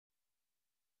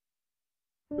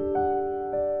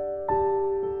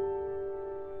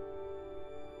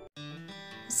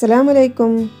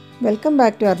അസ്സലാമലൈക്കും, welcome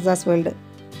back to അർസാസ് world.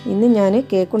 ഇന്ന് ഞാൻ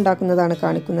കേക്ക് ഉണ്ടാക്കുന്നതാണ്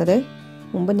കാണിക്കുന്നത്.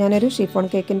 മുമ്പ് ഞാനൊരു ഷിഫോൺ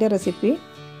കേക്കിൻ്റെ റെസിപ്പി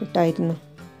ഇട്ടായിരുന്നു.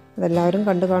 അതെല്ലാവരും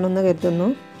കണ്ടു കാണുമെന്ന് കരുതുന്നു.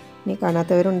 ഇനി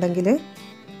കാണാത്തവരുണ്ടെങ്കിൽ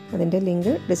അതിൻ്റെ ലിങ്ക്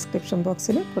ഡിസ്ക്രിപ്ഷൻ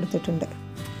ബോക്സിൽ കൊടുത്തിട്ടുണ്ട്.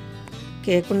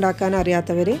 കേക്ക് ഉണ്ടാക്കാൻ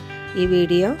അറിയാത്തവർ ഈ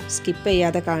വീഡിയോ സ്കിപ്പ്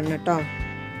ചെയ്യാതെ കാണണം കേട്ടോ.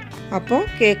 അപ്പോൾ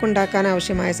കേക്ക് ഉണ്ടാക്കാൻ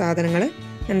ആവശ്യമായ സാധനങ്ങൾ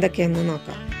എന്തൊക്കെയെന്ന്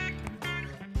നോക്കാം.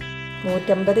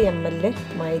 150 ml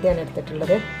മൈദയാണ്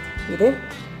എടുത്തിട്ടുള്ളത്. ഇത്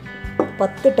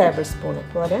 10 ടേബിൾ സ്പൂൺ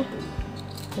പോലെ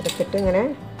എടുത്തിട്ട് ഇങ്ങനെ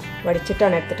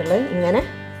വടിച്ചിട്ടാണ് എടുത്തിട്ടുള്ളത്. ഇങ്ങനെ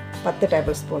 10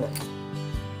 table spoon.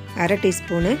 1/2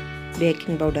 teaspoon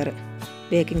baking powder.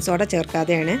 Baking soda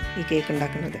ചേർക്കാതെയാണ് ഈ കേക്ക്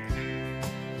ഉണ്ടാക്കുന്നത്.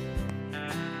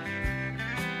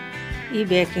 ഈ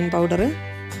ബേക്കിംഗ് പൗഡർ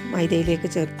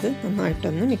മൈദയിലേക്ക് ചേർത്ത്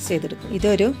നന്നായിട്ടൊന്ന് മിക്സ് ചെയ്തെടുക്കും.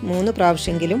 ഇതൊരു 3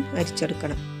 പ്രാവശ്യമെങ്കിലും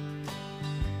അരിച്ചെടുക്കണം.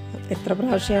 എത്ര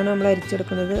പ്രാവശ്യമാണ് നമ്മൾ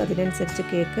അരിച്ചെടുക്കുന്നത് അതിനനുസരിച്ച്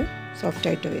കേക്ക്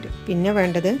സോഫ്റ്റായിട്ട് വരും. പിന്നെ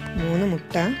വേണ്ടത് 3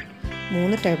 മുട്ട,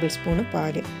 3 ടേബിൾ സ്പൂണ്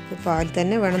പാല്. പാൽ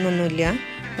തന്നെ വേണമെന്നൊന്നുമില്ല,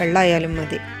 വെള്ളമായാലും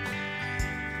മതി.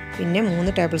 പിന്നെ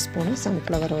 3 ടേബിൾ സ്പൂണ്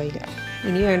സൺഫ്ലവർ ഓയിൽ.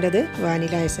 ഇനി വേണ്ടത്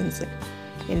വാനില എസൻസ്.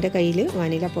 എൻ്റെ കയ്യിൽ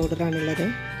വാനില പൗഡറാണുള്ളത്,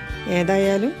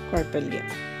 ഏതായാലും കുഴപ്പമില്ല.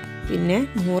 പിന്നെ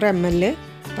 100 ml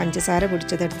പഞ്ചസാര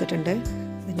പൊടിച്ചതെടുത്തിട്ടുണ്ട്.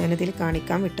 അത് ഞാനതിൽ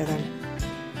കാണിക്കാൻ വിട്ടതാണ്.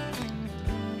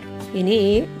 ഇനി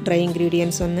ഈ ഡ്രൈ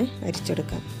ഇൻഗ്രീഡിയൻസ് ഒന്ന്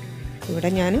അരിച്ചെടുക്കാം. ഇവിടെ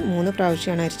ഞാൻ 3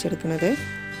 പ്രാവശ്യമാണ് അരിച്ചെടുക്കുന്നത്.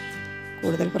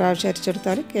 കൂടുതൽ പ്രാവശ്യം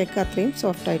അരിച്ചെടുത്താൽ കേക്ക് അത്രയും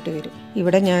സോഫ്റ്റായിട്ട് വരും.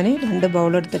 ഇവിടെ ഞാൻ 2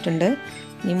 ബൗൾ എടുത്തിട്ടുണ്ട്.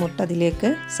 ഈ മുട്ട അതിലേക്ക്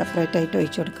സെപ്പറേറ്റ് ആയിട്ട്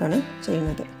ഒഴിച്ചു കൊടുക്കുകയാണ്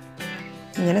ചെയ്യുന്നത്.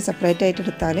 ഇങ്ങനെ സെപ്പറേറ്റ് ആയിട്ട്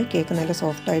എടുത്താൽ കേക്ക് നല്ല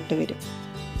സോഫ്റ്റായിട്ട് വരും.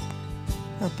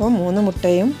 അപ്പോൾ 3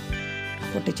 മുട്ടയും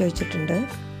പൊട്ടിച്ചൊഴിച്ചിട്ടുണ്ട്.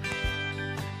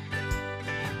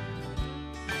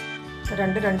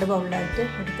 2 ബൗളിലായിട്ട്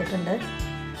എടുത്തിട്ടുണ്ട്.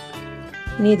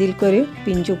 ഇനി ഇതിൽക്കൊരു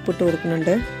പിഞ്ച് ഉപ്പിട്ട്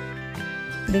കൊടുക്കുന്നുണ്ട്.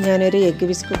 ഇത് ഞാനൊരു എഗ്ഗ്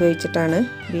വിസ്ക് ഉപയോഗിച്ചിട്ടാണ്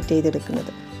ബീറ്റ്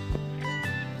ചെയ്തെടുക്കുന്നത്.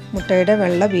 മുട്ടയുടെ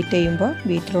വെള്ള ബീറ്റ് ചെയ്യുമ്പോൾ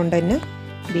ബീറ്റർ കൊണ്ട് തന്നെ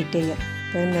ബീറ്റ് ചെയ്യുക.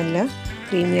 അപ്പോൾ നല്ല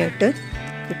ക്രീമി ആയിട്ട്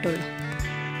കിട്ടുള്ളൂ.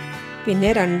 പിന്നെ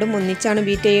രണ്ടും ഒന്നിച്ചാണ്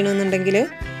ബീറ്റ് ചെയ്യണമെന്നുണ്ടെങ്കിൽ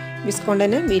വിസ്ക് കൊണ്ട്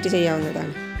തന്നെ ബീറ്റ്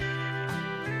ചെയ്യാവുന്നതാണ്.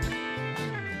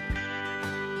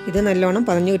 ഇത് നല്ലോണം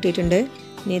പതഞ്ഞു കിട്ടിയിട്ടുണ്ട്.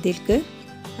 ഇനി ഇതിലേക്ക്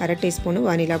 1/2 ടീസ്പൂൺ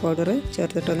വാനില പൗഡർ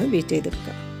ചേർത്തിട്ടൊന്ന് ബീറ്റ്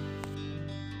ചെയ്തെടുക്കുക.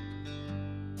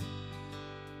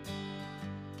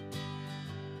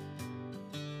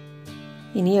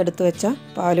 ഇനി എടുത്തു വെച്ച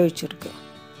പാലൊഴിച്ചെടുക്കുക.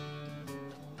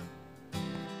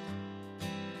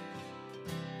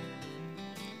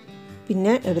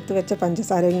 പിന്നെ എടുത്തു വെച്ച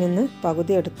പഞ്ചസാരയിൽ നിന്ന്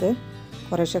പകുതി എടുത്ത്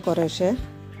കുറേശ്ശെ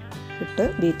ഇട്ട്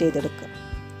ബീറ്റ് ചെയ്തെടുക്കുക.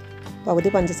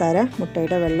 പകുതി പഞ്ചസാര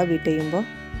മുട്ടയുടെ വെള്ള ബീറ്റ് ചെയ്യുമ്പോൾ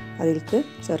അതിലേക്ക്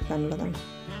ചേർക്കാനുള്ളതാണ്.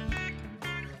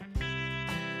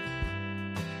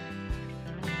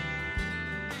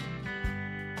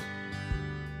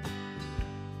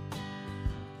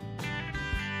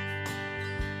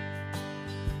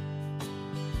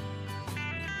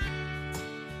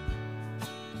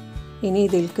 ഇനി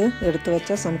ഇതിലേക്ക് എടുത്തു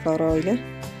വെച്ച സൺഫ്ലവർ ഓയിൽ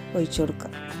ഒഴിച്ചു കൊടുക്കുക.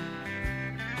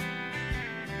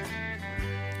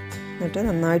 എന്നിട്ട്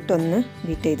നന്നായിട്ടൊന്ന്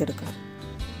ബീറ്റ് ചെയ്തെടുക്കണം.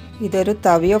 ഇതൊരു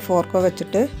തവിയോ ഫോർക്കോ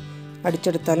വെച്ചിട്ട്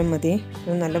അടിച്ചെടുത്താലും മതി.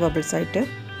 ഇത് നല്ല ബബിൾസായിട്ട്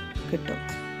കിട്ടും.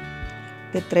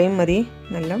 ഇത് ഇത്രയും മതി.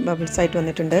 നല്ല ബബിൾസായിട്ട്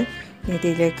വന്നിട്ടുണ്ട്.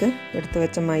 ഇതിലേക്ക് എടുത്തു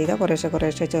വെച്ച മൈദ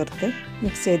കുറേശ്ശെ ചേർത്ത്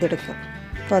മിക്സ് ചെയ്തെടുക്കുക.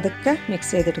 അപ്പോൾ അതൊക്കെ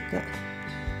മിക്സ് ചെയ്തെടുക്കുക.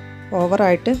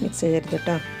 ഓവറായിട്ട് മിക്സ് ചെയ്യരുത്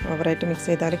കേട്ടോ. ഓവറായിട്ട് മിക്സ്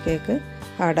ചെയ്താൽ കേക്ക്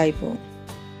ഹാർഡായി പോകും.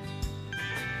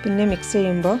 പിന്നെ മിക്സ്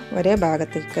ചെയ്യുമ്പോൾ ഒരേ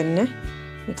ഭാഗത്തേക്ക് തന്നെ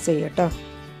മിക്സ് ചെയ്യുക കേട്ടോ.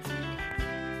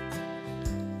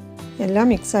 എല്ലാം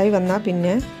മിക്സായി വന്നാൽ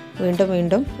പിന്നെ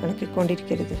വീണ്ടും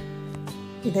ഇളക്കിക്കൊണ്ടിരിക്കരുത്.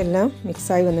 ഇതെല്ലാം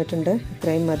മിക്സായി വന്നിട്ടുണ്ട്.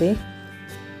 ഇത്രയും മതി.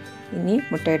 ഇനി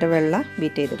മുട്ടയുടെ വെള്ള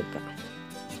ബീറ്റ് ചെയ്തെടുക്കുക.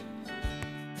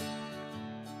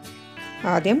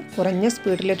 ആദ്യം കുറഞ്ഞ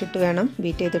സ്പീഡിലിട്ടിട്ട് വേണം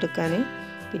ബീറ്റ് ചെയ്തെടുക്കാൻ.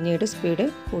 പിന്നീട് സ്പീഡ്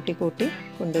കൂട്ടി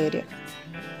കൊണ്ടുവരിക.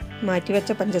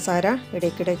 മാറ്റിവെച്ച പഞ്ചസാര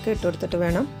ഇടയ്ക്കിടയ്ക്ക് ഇട്ട് കൊടുത്തിട്ട്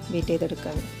വേണം ബീറ്റ്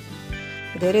ചെയ്തെടുക്കാൻ.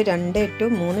 ഇതൊരു 2 to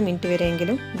 3 മിനിറ്റ്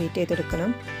വരെയെങ്കിലും ബീറ്റ്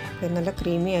ചെയ്തെടുക്കണം. ഇത് നല്ല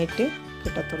ക്രീമി ആയിട്ട്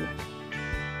കിട്ടത്തുള്ളൂ.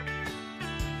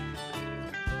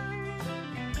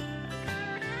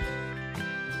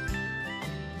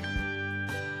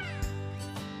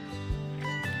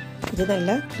 ഇത്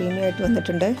നല്ല ക്രീമി ആയിട്ട്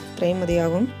വന്നിട്ടുണ്ട്. ഇത്രയും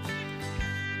മതിയാകും.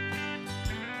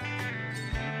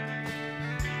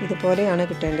 ഇതുപോലെയാണ്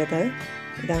കിട്ടേണ്ടത്.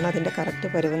 ഇതാണ് അതിൻ്റെ കറക്റ്റ്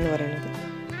പരുവെന്ന് പറയുന്നത്.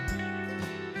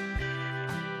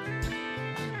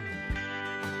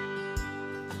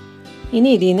 ഇനി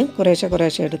ഇതിൽ നിന്ന്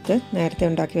കുറേശ്ശെ എടുത്ത് നേരത്തെ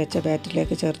ഉണ്ടാക്കി വെച്ച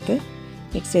ബാറ്ററിലേക്ക് ചേർത്ത്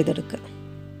മിക്സ് ചെയ്തെടുക്കുക.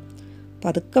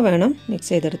 പതുക്കെ വേണം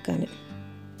മിക്സ് ചെയ്തെടുക്കാൻ.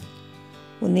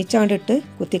 ഒന്നിച്ചാണ്ടിട്ട്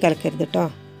കുത്തി കലക്കരുത് കേട്ടോ.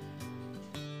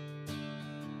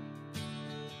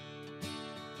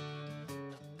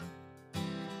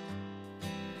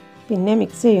 പിന്നെ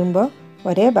മിക്സ് ചെയ്യുമ്പോൾ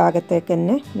ഒരേ ഭാഗത്തേക്ക്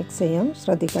തന്നെ മിക്സ് ചെയ്യാൻ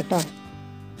ശ്രദ്ധിക്കട്ടോ.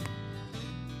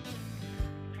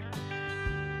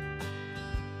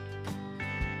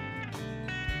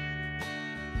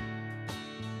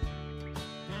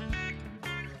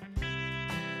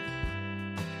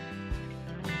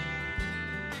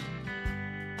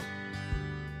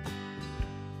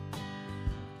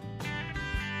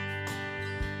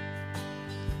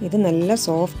 ഇത് നല്ല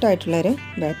സോഫ്റ്റ് ആയിട്ടുള്ളൊരു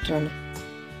ബാറ്ററാണ്.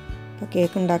 അപ്പോൾ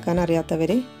കേക്ക് ഉണ്ടാക്കാൻ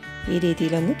അറിയാത്തവർ ഈ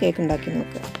രീതിയിലൊന്ന് കേക്ക് ഉണ്ടാക്കി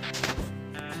നോക്കുക.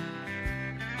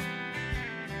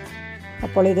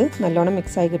 അപ്പോൾ ഇത് നല്ലോണം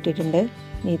മിക്സായി കിട്ടിയിട്ടുണ്ട്.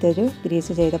 ഇനി ഇതൊരു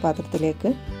ഗ്രീസ് ചെയ്ത പാത്രത്തിലേക്ക്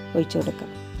ഒഴിച്ചു കൊടുക്കാം.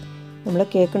 നമ്മൾ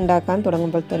കേക്ക് ഉണ്ടാക്കാൻ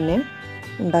തുടങ്ങുമ്പോൾ തന്നെ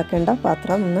ഉണ്ടാക്കേണ്ട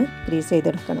പാത്രം ഒന്ന് ഗ്രീസ്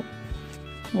ചെയ്തെടുക്കണം.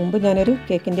 മുമ്പ് ഞാനൊരു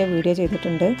കേക്കിൻ്റെ വീഡിയോ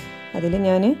ചെയ്തിട്ടുണ്ട്. അതിൽ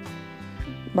ഞാൻ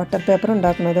ബട്ടർ പേപ്പർ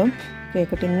ഉണ്ടാക്കുന്നതും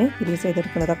കേക്ക് ടിന്ന് ഗ്രീസ്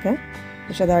ചെയ്തെടുക്കുന്നതൊക്കെ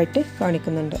വിശദമായിട്ട്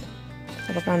കാണിക്കുന്നുണ്ട്.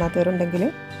 അപ്പോൾ കാണാത്തവരുണ്ടെങ്കിൽ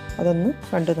അതൊന്ന്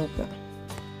കണ്ടു നോക്കുക.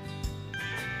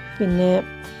 പിന്നെ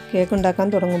കേക്ക് ഉണ്ടാക്കാൻ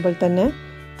തുടങ്ങുമ്പോൾ തന്നെ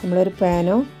നമ്മളൊരു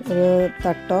പാനോ ഒരു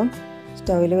തട്ടോ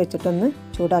സ്റ്റൗവിൽ വെച്ചിട്ടൊന്ന്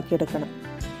ചൂടാക്കിയെടുക്കണം.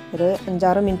 ഒരു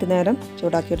 5-6 മിനിറ്റ് നേരം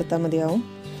ചൂടാക്കിയെടുത്താൽ മതിയാവും.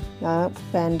 ആ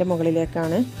പാനിൻ്റെ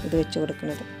മുകളിലേക്കാണ് ഇത് വെച്ച്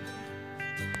കൊടുക്കുന്നത്.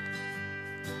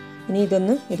 ഇനി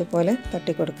ഇതൊന്ന് ഇതുപോലെ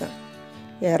തട്ടിക്കൊടുക്കുക.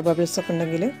 എയർ ബബിൾസൊക്കെ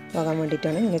ഉണ്ടെങ്കിൽ പോകാൻ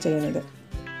വേണ്ടിയിട്ടാണ് ഇങ്ങനെ ചെയ്യുന്നത്.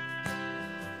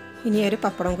 ഇനി ഒരു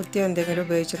പപ്പടം കുത്തിയോ എന്തെങ്കിലും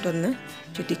ഉപയോഗിച്ചിട്ടൊന്ന്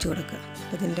ചുറ്റിച്ചു കൊടുക്കുക.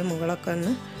 അപ്പോൾ ഇതിൻ്റെ മുകളൊക്കെ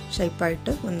ഒന്ന്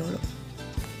ഷേപ്പായിട്ട് വന്നോളൂ.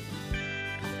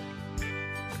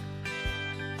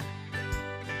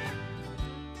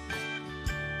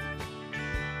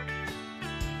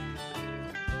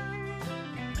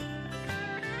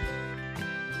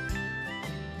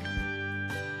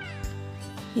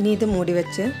 ഇനി ഇത് മൂടി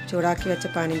വെച്ച് ചൂടാക്കി വെച്ച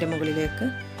പാനിൻ്റെ മുകളിലേക്ക്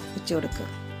വെച്ച് കൊടുക്കുക.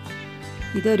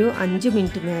 ഇതൊരു 5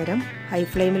 മിനിറ്റ് നേരം ഹൈ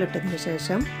ഫ്ലെയിമിലിട്ടതിന്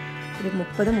ശേഷം ഒരു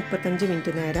 30-35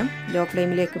 മിനിറ്റ് നേരം ലോ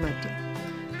ഫ്ലെയിമിലേക്ക് മാറ്റും.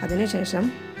 അതിനുശേഷം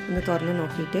ഒന്ന് തുറന്ന്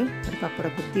നോക്കിയിട്ട് ഒരു പപ്പട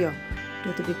കുത്തിയോ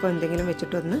ടൂത്ത് പിക്കോ എന്തെങ്കിലും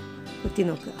വെച്ചിട്ടൊന്ന് കുത്തി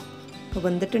നോക്കുക. അപ്പോൾ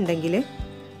വെന്തിട്ടുണ്ടെങ്കിൽ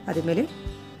അതുമേൽ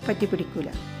പറ്റി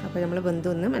പിടിക്കില്ല. അപ്പോൾ നമ്മൾ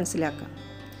വെന്തൊന്ന് മനസ്സിലാക്കാം.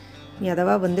 ഇനി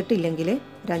അഥവാ വെന്തിട്ടില്ലെങ്കിൽ ഒരു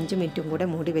 5 മിനിറ്റും കൂടെ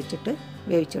മൂടി വെച്ചിട്ട്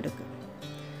വേവിച്ചെടുക്കുക.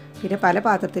 പിന്നെ പല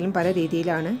പാത്രത്തിലും പല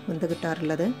രീതിയിലാണ് വെന്ത്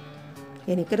കിട്ടാറുള്ളത്.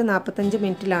 എനിക്കൊരു 45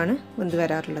 മിനിറ്റിലാണ് വെന്ത്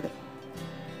വരാറുള്ളത്.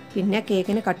 പിന്നെ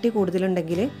കേക്കിന് കട്ടി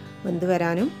കൂടുതലുണ്ടെങ്കിൽ വെന്ത്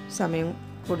വരാനും സമയം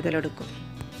കൂടുതലെടുക്കും.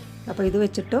 അപ്പോൾ ഇത്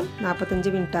വെച്ചിട്ടും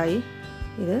 45 മിനിറ്റായി.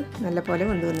 ഇത് നല്ലപോലെ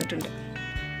വെന്ത് വന്നിട്ടുണ്ട്.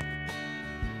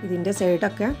 ഇതിൻ്റെ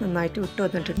സൈഡൊക്കെ നന്നായിട്ട് വിട്ട്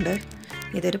വന്നിട്ടുണ്ട്.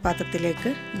 ഇതൊരു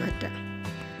പാത്രത്തിലേക്ക് മാറ്റാം.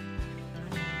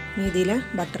 ഇനി ഇതിൽ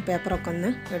ബട്ടർ പേപ്പറൊക്കെ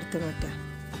ഒന്ന് എടുത്ത് മാറ്റാം.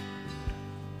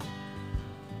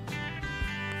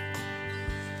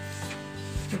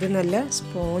 ഇത് നല്ല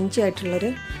സ്പോഞ്ചി ആയിട്ടുള്ളൊരു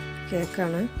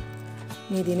കേക്കാണ്.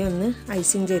 ഇനി ഇതിനെ ഒന്ന്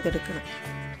ഐസിങ് ചെയ്തെടുക്കണം.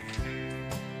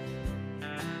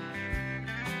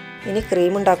 ഇനി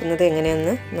ക്രീം ഉണ്ടാക്കുന്നത്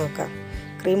എങ്ങനെയെന്ന് നോക്കാം.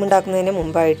 ക്രീം ഉണ്ടാക്കുന്നതിന്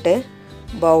മുമ്പായിട്ട്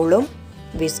ബൗളും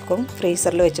വിസ്കും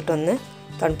ഫ്രീസറിൽ വെച്ചിട്ടൊന്ന്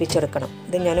തണുപ്പിച്ചെടുക്കണം.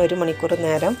 ഇത് ഞാൻ 1 മണിക്കൂർ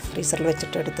നേരം ഫ്രീസറിൽ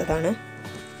വെച്ചിട്ട് എടുത്തതാണ്.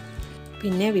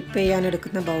 പിന്നെ വിപ്പ്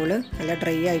ചെയ്യാനെടുക്കുന്ന ബൗള് നല്ല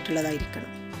ഡ്രൈ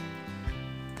ആയിട്ടുള്ളതായിരിക്കണം.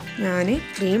 ഞാൻ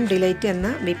ക്രീം ഡിലൈറ്റ് എന്ന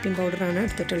വിപ്പിംഗ് പൗഡറാണ്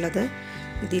എടുത്തിട്ടുള്ളത്.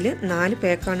 ഇതിൽ 4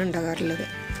 പേക്കാണ് ഉണ്ടാകാറുള്ളത്.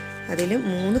 അതിൽ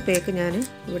 3 പേക്ക് ഞാൻ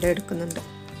ഇവിടെ എടുക്കുന്നുണ്ട്.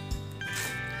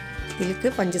 ഇതിലേക്ക്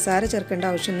പഞ്ചസാര ചേർക്കേണ്ട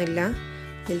ആവശ്യമൊന്നുമില്ല.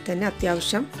 ഇതിൽ തന്നെ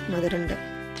അത്യാവശ്യം മധുരമുണ്ട്.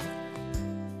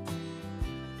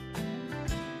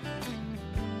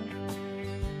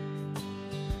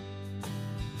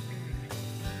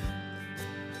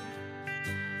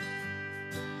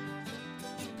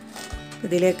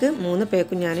 ഇതിലേക്ക് 3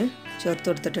 പേക്കും ഞാൻ ചേർത്ത്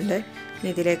കൊടുത്തിട്ടുണ്ട്.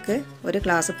 ഇതിലേക്ക് 1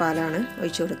 ഗ്ലാസ് പാലാണ്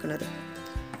ഒഴിച്ചു കൊടുക്കുന്നത്.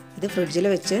 ഇത് ഫ്രിഡ്ജിൽ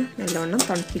വെച്ച് നല്ലോണം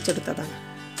തണുപ്പിച്ചെടുത്തതാണ്.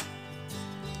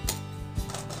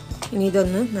 ഇനി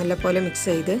ഇതൊന്ന് നല്ലപോലെ മിക്സ്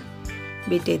ചെയ്ത്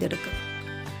ബീറ്റ് ചെയ്തെടുക്കാം.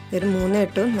 ഒരു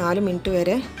 3-4 മിനിറ്റ്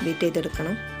വരെ ബീറ്റ്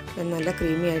ചെയ്തെടുക്കണം. അത് നല്ല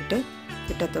ക്രീമി ആയിട്ട്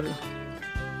കിട്ടത്തുള്ളൂ.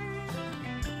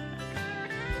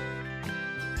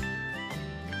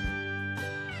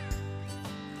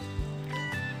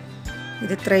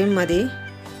 ഇത് ഇത്രയും മതി.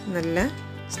 നല്ല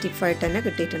സ്റ്റിഫായിട്ട് തന്നെ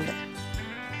കിട്ടിയിട്ടുണ്ട്.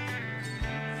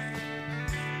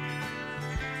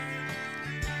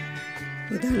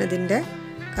 ഇതാണ് ഇതിൻ്റെ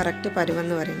കറക്റ്റ്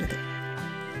പരുവെന്ന് പറയുന്നത്.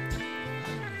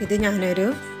 ഇത് ഞാനൊരു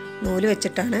നൂല്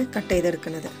വെച്ചിട്ടാണ് കട്ട്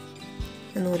ചെയ്തെടുക്കുന്നത്.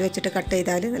 നൂല് വെച്ചിട്ട് കട്ട്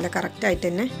ചെയ്താൽ നല്ല കറക്റ്റായിട്ട്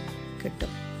തന്നെ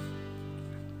കിട്ടും.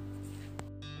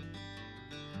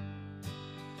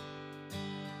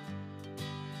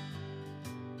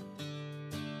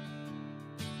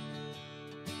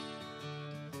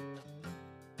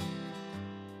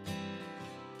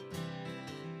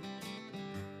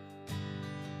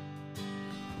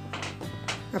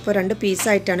 അപ്പോൾ 2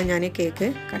 പീസായിട്ടാണ് ഞാൻ കേക്ക്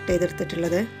കട്ട്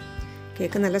ചെയ്തെടുത്തിട്ടുള്ളത്.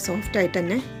 കേക്ക് നല്ല സോഫ്റ്റായിട്ട്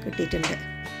തന്നെ കിട്ടിയിട്ടുണ്ട്.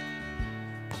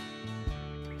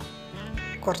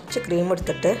 കുറച്ച് ക്രീം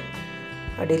എടുത്തിട്ട്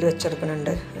അടിയിൽ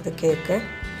വെച്ചെടുക്കുന്നുണ്ട്. അത് കേക്ക്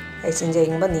ഐസിങ്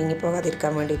ചെയ്യുമ്പോൾ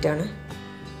നീങ്ങിപ്പോകാതിരിക്കാൻ വേണ്ടിയിട്ടാണ്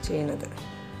ചെയ്യുന്നത്.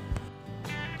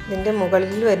 ഇതിൻ്റെ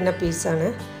മുകളിൽ വരുന്ന പീസാണ്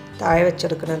താഴെ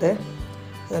വെച്ചെടുക്കുന്നത്.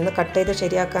 അതൊന്ന് കട്ട് ചെയ്ത്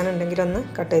ശരിയാക്കാനുണ്ടെങ്കിൽ ഒന്ന്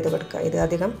കട്ട് ചെയ്ത് കൊടുക്കുക. ഇത്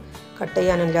അധികം കട്ട്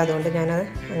ചെയ്യാനില്ല, അതുകൊണ്ട് ഞാനത്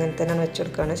അങ്ങനെ തന്നെയാണ്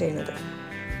വെച്ചെടുക്കുകയാണ് ചെയ്യുന്നത്.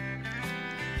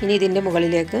 ഇനി ഇതിൻ്റെ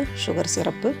മുകളിലേക്ക് ഷുഗർ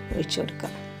സിറപ്പ് ഒഴിച്ചു കൊടുക്കുക.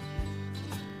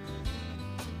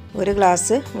 1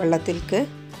 ഗ്ലാസ് വെള്ളത്തിലേക്ക്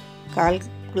 1/4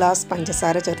 ഗ്ലാസ്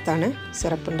പഞ്ചസാര ചേർത്താണ്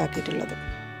സിറപ്പ് ഉണ്ടാക്കിയിട്ടുള്ളത്.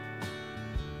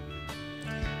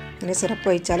 ഇങ്ങനെ സിറപ്പ്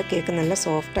ഒഴിച്ചാൽ കേക്ക് നല്ല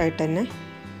സോഫ്റ്റ് ആയിട്ട് തന്നെ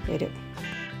വരും.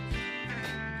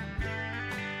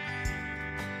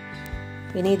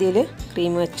 ഇനി ഇതിൽ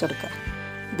ക്രീം വെച്ചെടുക്കാം.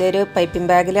 ഇതൊരു പൈപ്പിംഗ്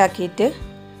ബാഗിലാക്കിയിട്ട്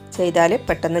ചെയ്താൽ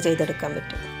പെട്ടെന്ന് ചെയ്തെടുക്കാൻ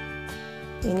പറ്റും.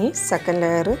 ഇനി സെക്കൻഡ്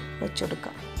ലെയർ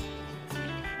വെച്ചെടുക്കാം.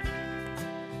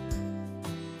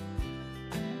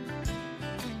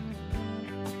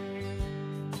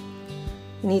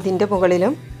 ഇനി ഇതിൻ്റെ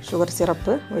മുകളിലും ഷുഗർ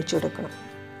സിറപ്പ് ഒഴിച്ചു കൊടുക്കണം.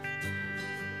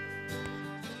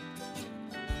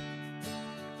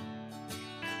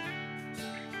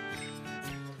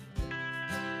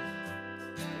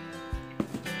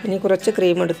 ഇനി കുറച്ച്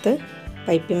ക്രീം എടുത്ത്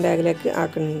പൈപ്പിംഗ് ബാഗിലേക്ക്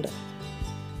ആക്കുന്നുണ്ട്.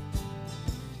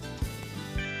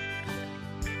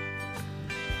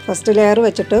 ഫസ്റ്റ് ലെയർ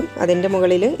വെച്ചിട്ട് അതിൻ്റെ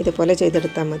മുകളിൽ ഇതുപോലെ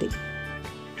ചെയ്തെടുത്താൽ മതി.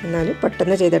 എന്നാൽ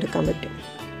പെട്ടെന്ന് ചെയ്തെടുക്കാൻ പറ്റും.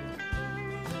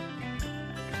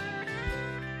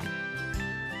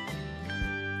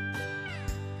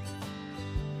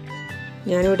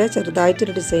 ഞാനിവിടെ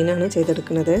ചെറുതായിട്ടൊരു ഡിസൈനാണ്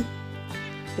ചെയ്തെടുക്കുന്നത്.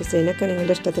 ഡിസൈനൊക്കെ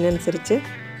നിങ്ങളുടെ ഇഷ്ടത്തിനനുസരിച്ച്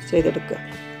ചെയ്തെടുക്കുക.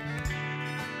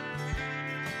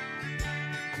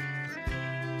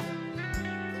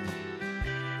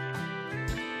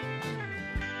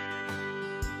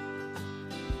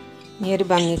 ഈ ഒരു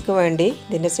ഭംഗിക്ക് വേണ്ടി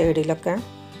ഇതിൻ്റെ സൈഡിലൊക്കെ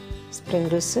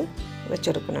സ്പ്രിങ്കിൾസ്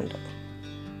വെച്ചെടുക്കുന്നുണ്ട്.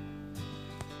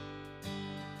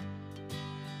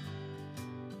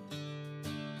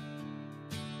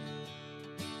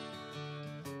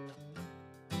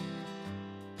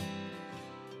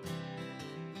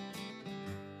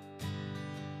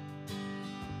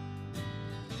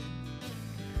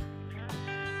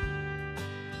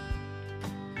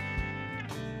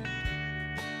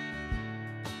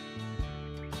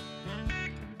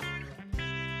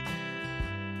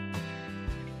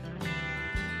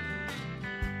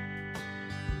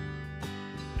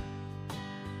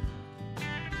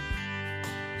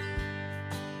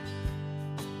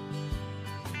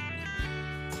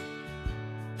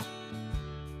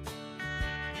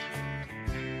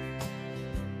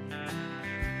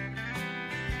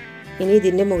 ഇനി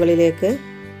ഇതിൻ്റെ മുകളിലേക്ക്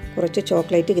കുറച്ച്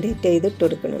ചോക്ലേറ്റ് ഗ്രേറ്റ് ചെയ്ത് ഇട്ട്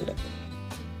കൊടുക്കുന്നുണ്ട്.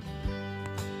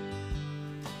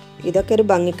 ഇതൊക്കെ ഒരു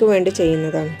ഭംഗിക്ക് വേണ്ടി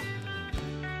ചെയ്യുന്നതാണ്.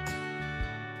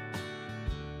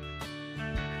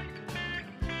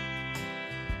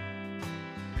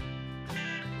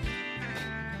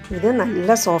 ഇത്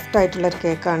നല്ല സോഫ്റ്റ് ആയിട്ടുള്ളൊരു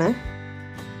കേക്കാണ്.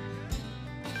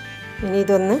 ഇനി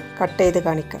ഇതൊന്ന് കട്ട് ചെയ്ത്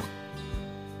കാണിക്കാം.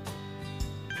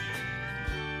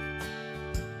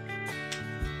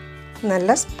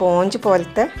 നല്ല സ്പോഞ്ച്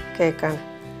പോലത്തെ കേക്കാണ്.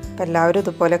 അപ്പോൾ എല്ലാവരും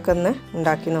ഇതുപോലൊക്കെ ഒന്ന്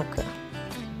ഉണ്ടാക്കി നോക്കുക.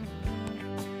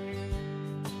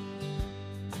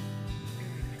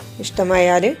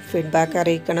 ഇഷ്ടമായാൽ ഫീഡ്ബാക്ക്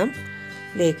അറിയിക്കണം,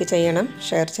 ലൈക്ക് ചെയ്യണം,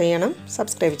 ഷെയർ ചെയ്യണം,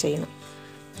 സബ്സ്ക്രൈബ് ചെയ്യണം.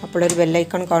 അപ്പോഴൊരു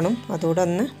ബെല്ലൈക്കൺ കാണും, അതുകൂടെ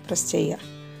ഒന്ന് പ്രസ് ചെയ്യുക.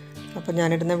 അപ്പോൾ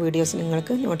ഞാനിടുന്ന വീഡിയോസ്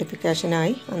നിങ്ങൾക്ക്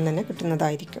നോട്ടിഫിക്കേഷനായി അന്ന് തന്നെ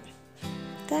കിട്ടുന്നതായിരിക്കും.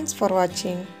 Thanks for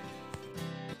watching.